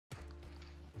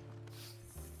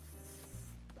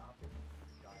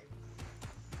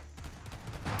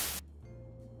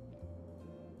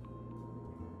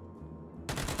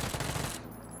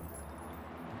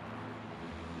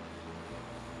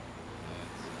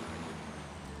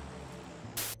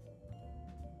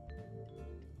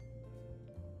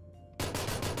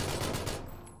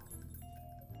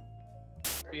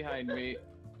behind me.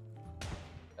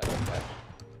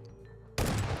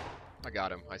 I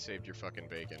got him. I saved your fucking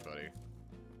bacon, buddy.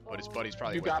 But his buddy's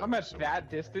probably You with got him at so- that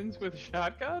distance with a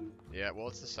shotgun? Yeah, well,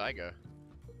 it's the Saiga.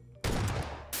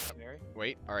 Mary?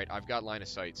 Wait, alright, I've got line of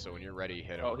sight, so when you're ready,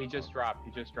 hit him. Oh, he just dropped.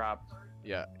 He just dropped.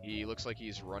 Yeah, he looks like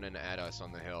he's running at us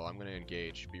on the hill. I'm gonna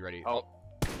engage. Be ready. Oh.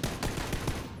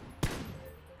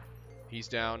 He's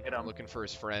down. Hit him. I'm looking for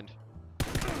his friend. Do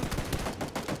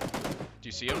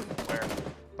you see him? Where?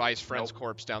 By his friend's Nope.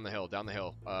 corpse down the hill,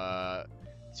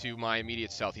 to my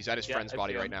immediate south. He's at his Yeah, friend's I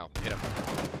body see right him. now. Hit him.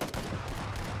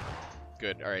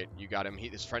 Good, alright, you got him.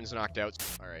 His friend's knocked out.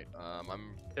 Alright,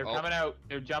 They're coming out.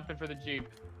 They're jumping for the Jeep.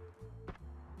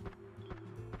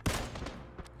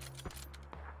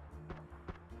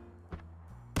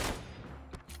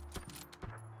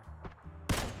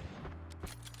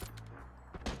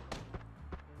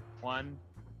 One.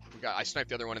 I sniped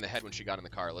the other one in the head when she got in the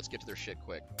car. Let's get to their shit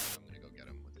quick. I'm gonna go get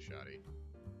him with the shotty.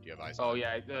 Do you have eyes on Oh him?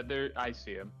 yeah, I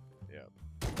see him.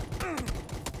 Yeah.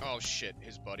 Oh shit,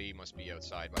 his buddy must be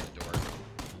outside by the door.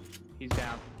 He's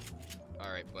down.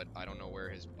 Alright, but I don't know where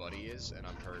his buddy is, and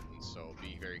I'm hurting, so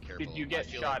be very careful. Did you I get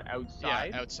feel shot like,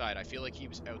 outside? Yeah, outside. I feel like he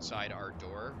was outside our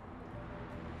door.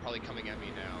 Probably coming at me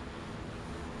now.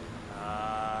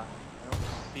 I don't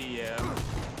see him.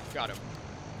 Got him.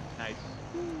 Nice.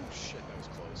 Ooh, shit, that was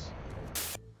close.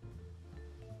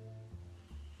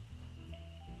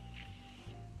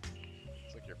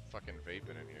 It's like you're fucking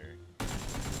vaping in here.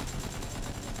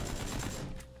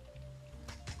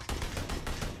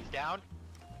 He's down.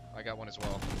 I got one as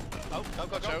well. Oh, go,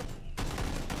 go, Watch go. out.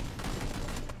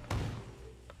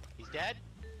 He's dead.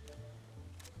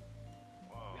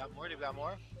 Whoa. We got more. Do we got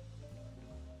more?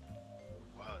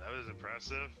 Wow, that was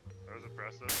impressive. That was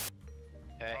impressive.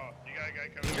 Okay. Oh, you got a guy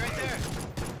coming. He's right there.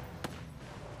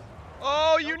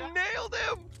 Oh, you down. nailed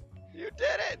him! You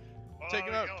did it! Oh, Take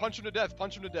him you out. got Punch him to death.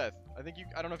 Punch him to death. I think you.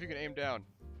 I don't know if you can aim down.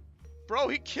 Bro,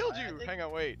 he killed I you. think- Hang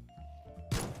on, wait.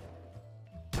 Oh,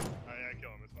 yeah, kill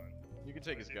him. It's fine. You can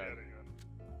take his See the gun. other gun.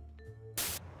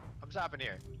 I'm stopping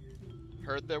here.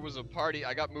 Heard there was a party.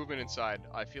 I got movement inside.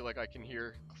 I feel like I can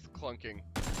hear clunking.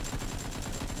 This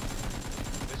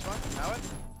one? That one?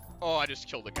 Oh, I just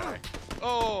killed a guy.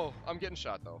 Oh, I'm getting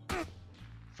shot though.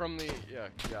 From the yeah,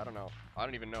 I don't know. I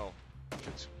don't even know.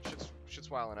 Shit's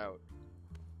wilding out.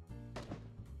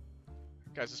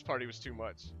 Guys, this party was too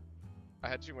much. I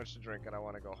had too much to drink and I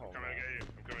want to go home. I'm coming to get you.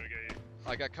 I'm coming to get you.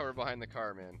 I got covered behind the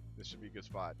car, man. This should be a good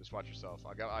spot. Just watch yourself.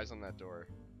 I got eyes on that door.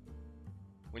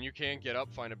 When you can't get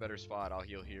up, find a better spot. I'll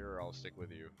heal here or I'll stick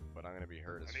with you. But I'm gonna be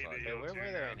hurt as I need fuck. to Hey, heal where too, were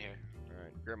they man. in here?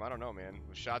 Alright, Grim, I don't know, man.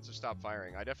 The shots have stopped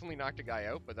firing. I definitely knocked a guy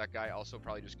out, but that guy also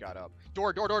probably just got up.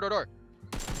 Door!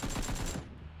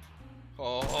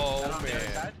 Oh, Is that on the other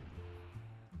man. side?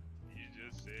 You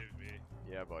just saved me.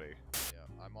 Yeah, buddy. Yeah,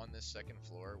 I'm on this second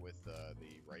floor with the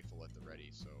rifle at the ready,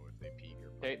 so if they peek or...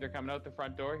 Okay, they're coming out the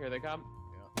front door. Here they come.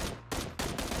 Yeah.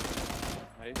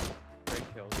 Nice.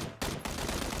 Great kills.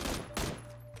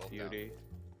 Both Beauty. down.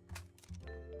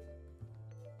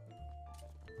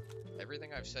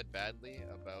 Everything I've said badly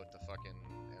about the fucking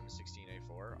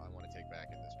M16A4, I want to take back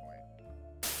at this point.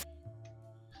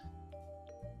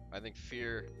 I think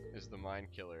fear is the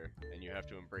mind killer, and you have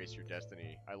to embrace your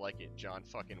destiny. I like it. John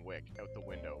fucking Wick, out the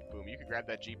window. Boom, you can grab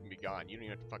that Jeep and be gone. You don't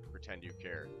even have to fucking pretend you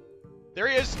care. There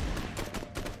he is!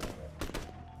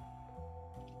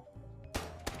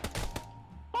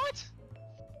 What?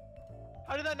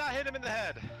 How did that not hit him in the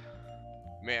head?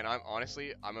 Man,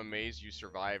 I'm amazed you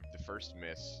survived the first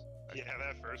miss. Yeah,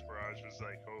 that first barrage was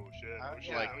like, oh shit, oh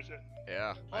shit, yeah. oh shit.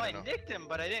 Yeah, Well, I don't know. nicked him,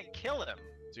 but I didn't kill him.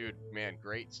 Dude, man,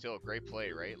 great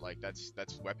play, right? Like, that's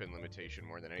weapon limitation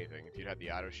more than anything. If you'd had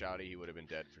the auto shotty, he would have been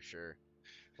dead for sure.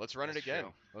 Let's run it That's again.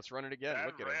 true. Let's run it again. That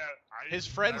Look at him. rat, His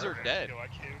friends that are rat dead. kill, I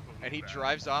can't believe And he that.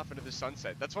 drives off into the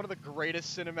sunset. That's one of the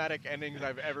greatest cinematic endings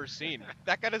I've ever seen.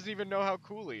 That guy doesn't even know how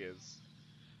cool he is.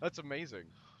 That's amazing.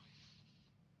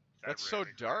 That That's so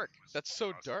railing dark. was That's so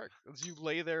awesome. dark. As you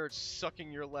lay there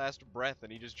sucking your last breath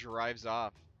and he just drives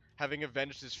off, having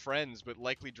avenged his friends, but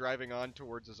likely driving on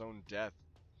towards his own death.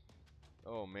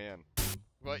 Oh man.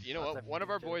 But you know what? One of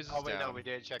our boys is Oh wait, down. no, we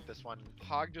did check this one.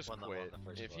 Hog just one level quit. on the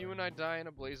first If floor. you and I die in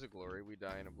a blaze of glory, we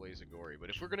die in a blaze of glory. But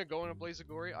if we're gonna go in a blaze of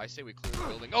glory, I say we clear the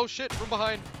building. Oh shit! From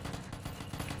behind.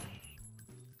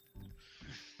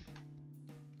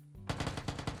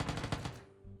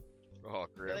 Oh,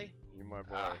 Grim. Really? You my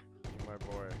boy. Ah. You my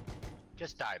boy.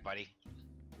 Just die, buddy.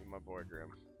 You my boy, Grim.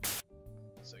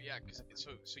 So yeah, so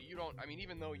you don't. I mean,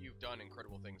 even though you've done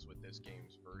incredible things with this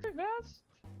game's version. Hey, Vass.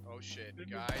 Oh shit,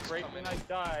 Didn't guys break coming. when I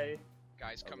die.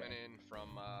 Guys coming Okay. in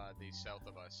from the south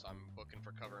of us. I'm booking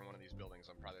for cover in one of these buildings.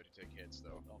 I'm probably to take hits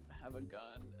though. Don't have a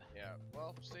gun. Yeah.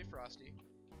 Well, stay frosty.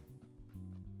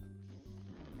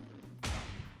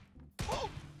 Oh!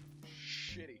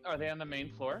 Shitty. Are they on the main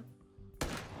floor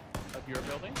of your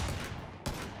building?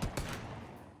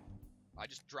 I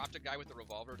just dropped a guy with a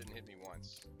revolver. Didn't hit me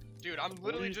once. Dude, I'm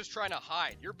literally just trying to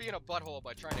hide. You're being a butthole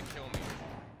by trying to kill me.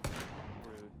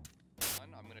 Rude.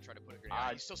 I'm gonna try to put a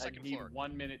grenade. He's still second I need floor.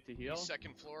 1 minute to heal. He's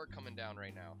second floor, coming down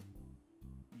right now.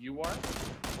 You are?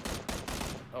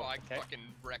 Oh, I okay. fucking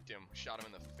wrecked him. Shot him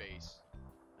in the face.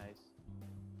 Nice.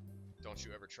 Don't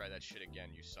you ever try that shit again,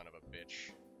 you son of a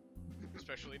bitch.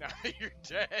 Especially now that you're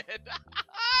dead.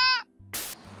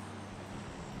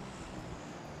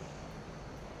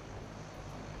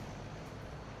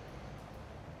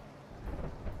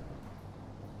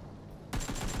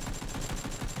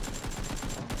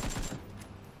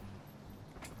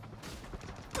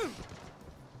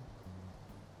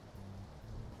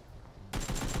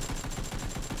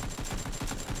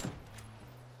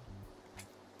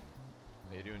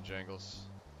 How you doing, Jangles?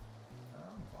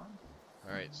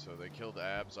 Alright, so they killed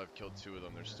Abs. I've killed 2 of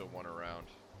them. There's still 1 around.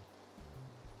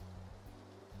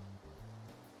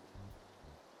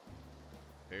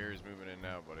 Bear's moving in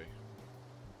now, buddy.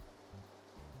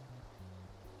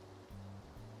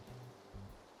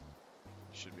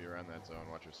 Should be around that zone.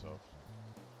 Watch yourself.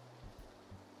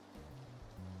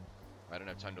 I didn't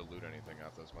have time to loot anything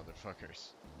off those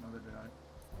motherfuckers. Neither did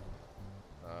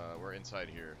I. We're inside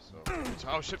here, so...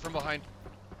 Oh, shit, from behind!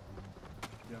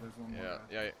 Yeah, there's one more.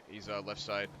 Yeah, he's left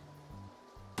side.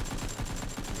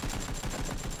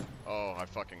 Oh, I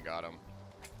fucking got him.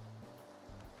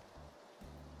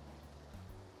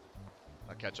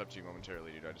 I'll catch up to you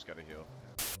momentarily, dude. I just gotta heal.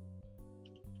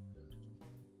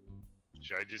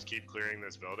 Should I just keep clearing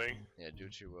this building? Yeah, do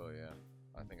what you will, yeah.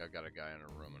 I think I've got a guy in a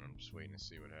room and I'm just waiting to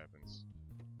see what happens.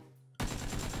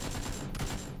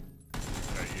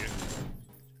 Is that you?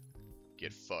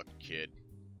 Get fucked, kid.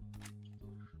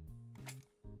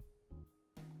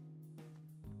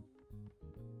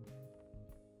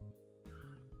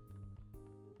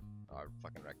 Oh, I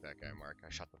fucking wrecked that guy, Mark. I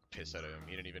shot the piss out of him.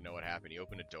 He didn't even know what happened. He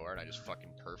opened a door and I just fucking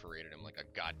perforated him like a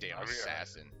goddamn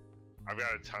assassin. I've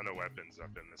got a ton of weapons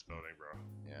up in this building, bro.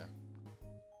 Yeah.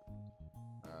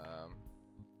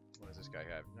 What does this guy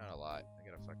have? Not a lot. I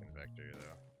got a fucking vector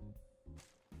though.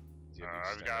 Does he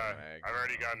have the extended mag? I've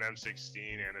already got an M16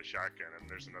 and a shotgun, and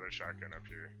there's another shotgun up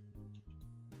here.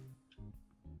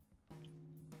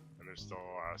 And there's still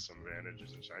some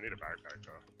bandages and shit. I need a backpack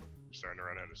though. I'm starting to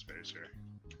run out of space here.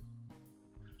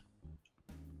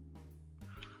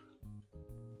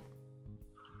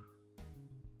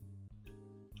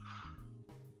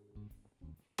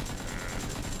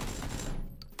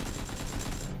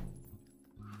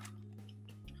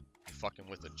 Fucking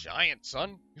with a giant,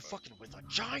 son. You're fucking with a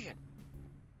giant.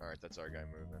 All right, that's our guy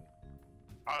moving.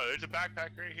 Oh, there's a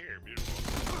backpack right here. Beautiful.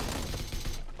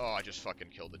 Oh, I just fucking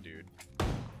killed a dude.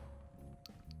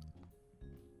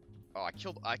 Oh, I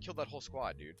killed that whole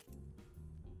squad, dude.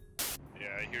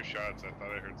 Yeah, I hear shots. I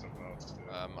thought I heard something else too.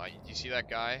 You see that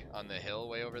guy on the hill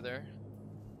way over there?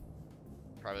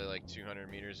 Probably like 200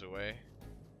 meters away.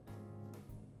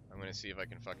 I'm gonna see if I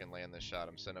can fucking land this shot.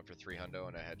 I'm setting up for 300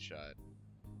 and a headshot.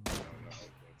 Oh, no,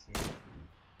 that's it.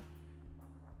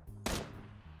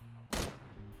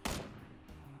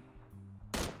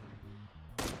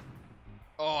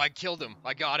 Oh, I killed him.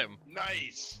 I got him.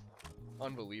 Nice.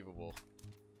 Unbelievable.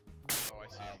 Oh, I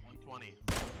see him. 120.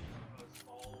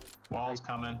 Wall's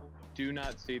coming. Do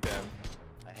not see them.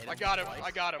 I got him.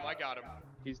 I got him. I got him.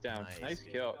 He's down. Nice. Nice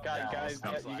kill. Guys,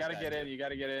 Yeah, you gotta get in. You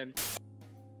gotta get in.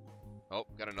 Oh,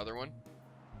 got another one.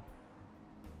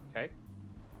 Okay.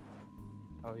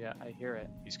 Oh yeah, I hear it.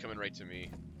 He's coming right to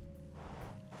me.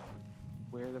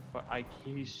 Where the fuck?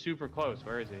 He's super close.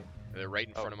 Where is he? They're right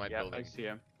in front of my yeah, building. I see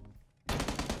him.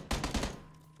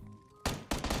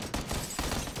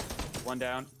 One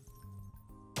down.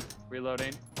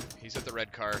 Reloading. He's at the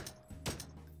red car.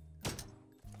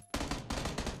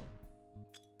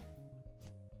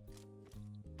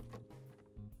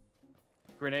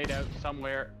 Grenade out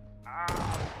somewhere. Ah,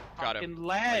 Got him. fucking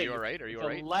leg. Are you alright? Are you It's a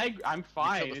alright? leg. I'm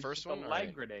fine. the It's first just one? a leg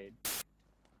Alright. grenade.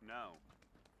 No.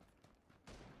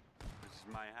 This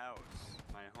is my house,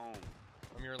 my home.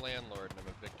 I'm your landlord and I'm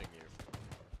evicting you.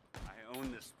 I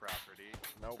own this property.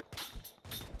 Nope.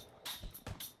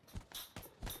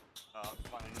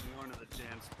 Fine, you're going to the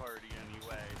dance party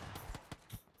anyway.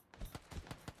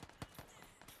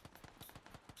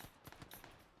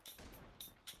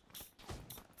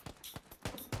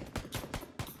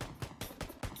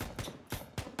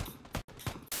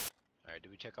 Alright, do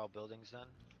we check all buildings then?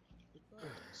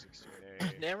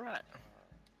 16A. Damn right.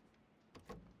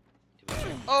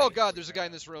 Oh god, there's a guy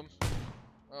in this room.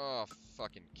 Oh,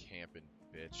 fucking camping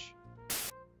bitch.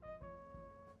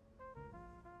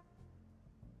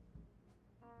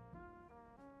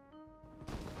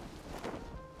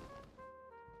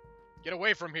 Get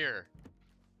away from here!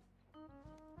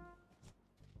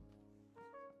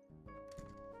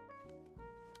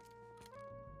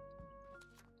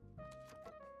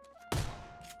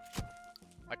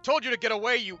 I told you to get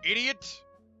away, you idiot!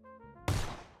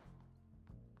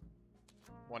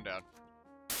 One down.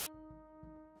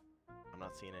 I'm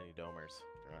not seeing any domers.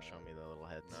 They're not showing me the little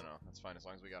heads. No, that's fine as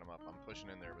long as we got him up. I'm pushing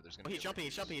in there, but there's gonna Oh, be he's jumping,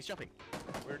 he's jumping, he's jumping.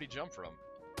 Where did he jump from?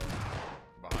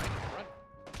 Behind. Run.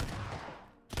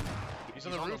 He's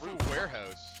on the roof of the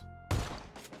warehouse.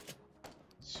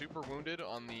 Super wounded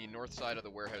on the north side of the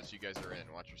warehouse you guys are in.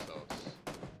 Watch yourselves.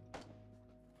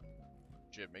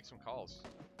 Jib, make some calls.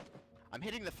 I'm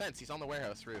hitting the fence. He's on the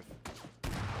warehouse roof.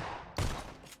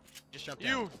 Just jump down.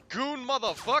 You goon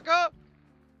motherfucker!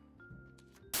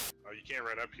 Oh, you can't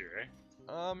run up here, eh?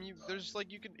 There's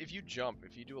like, you can, if you jump,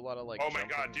 if you do a lot of like Oh my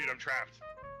jumping, god, dude, I'm trapped.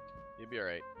 you'll be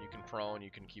alright. You can prone, you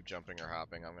can keep jumping or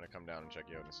hopping. I'm gonna come down and check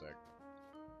you out in a sec.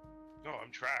 No,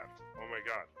 I'm trapped. Oh my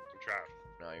god, I'm trapped.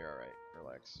 No, you're alright.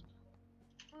 Relax.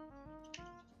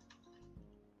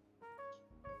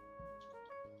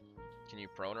 Can you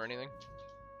prone or anything?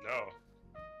 No.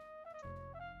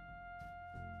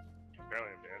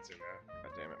 Apparently I'm dancing now.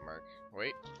 God damn it, Mark.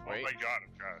 Wait, wait. Oh my god,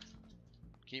 I'm trapped.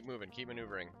 Keep moving, keep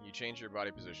maneuvering. You change your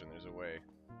body position, there's a way.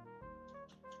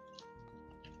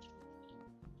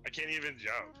 I can't even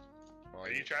jump. Well,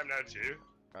 Are you trapped now too?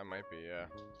 I might be, yeah.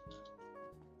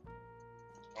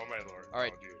 Oh my lord.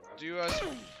 Alright, Oh, dude. do us.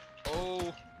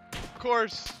 Oh, of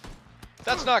course.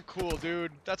 That's not cool,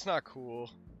 dude. That's not cool.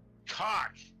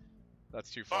 Cock! That's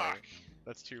too funny. Fuck!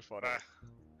 That's too funny.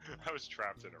 I was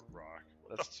trapped in a rock.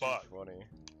 What That's the too fuck? funny.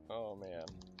 Oh man.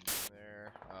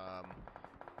 There.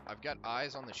 I've got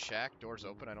eyes on the shack. Doors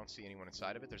open. I don't see anyone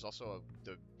inside of it. There's also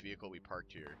the vehicle we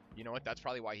parked here. You know what? That's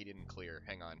probably why he didn't clear.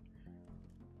 Hang on.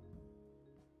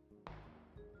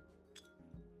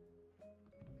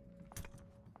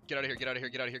 Get out of here. Get out of here.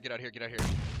 Get out of here. Get out of here. Get out of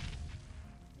here.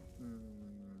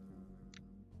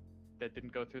 That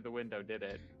didn't go through the window, did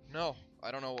it? No,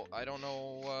 I don't know. I don't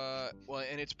know. Well,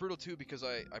 and it's brutal too because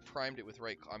I primed it with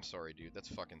right. I'm sorry, dude. That's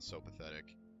fucking so pathetic.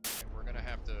 We're gonna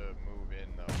have to move in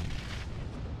though.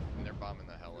 And they're bombing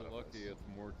the hell out of us. Lucky it's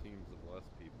more teams of less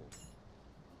people.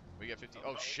 We got 50.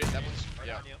 Oh shit, that one's. Right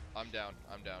Yeah, on you. I'm down.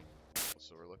 I'm down.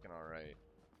 So we're looking all right.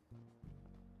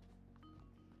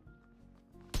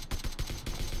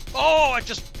 Oh, I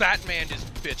just Batmaned his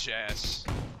bitch ass.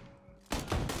 Oh,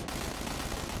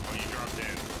 you dropped in.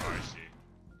 Oh, I see.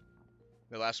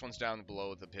 The last one's down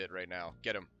below the pit right now.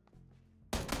 Get him.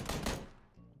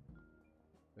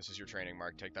 This is your training,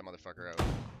 Mark. Take that motherfucker out.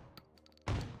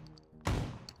 I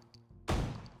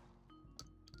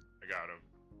got him.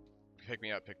 Pick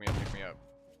me up, pick me up, pick me up.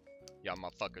 Y'all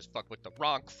motherfuckers fuck with the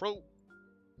wrong crew.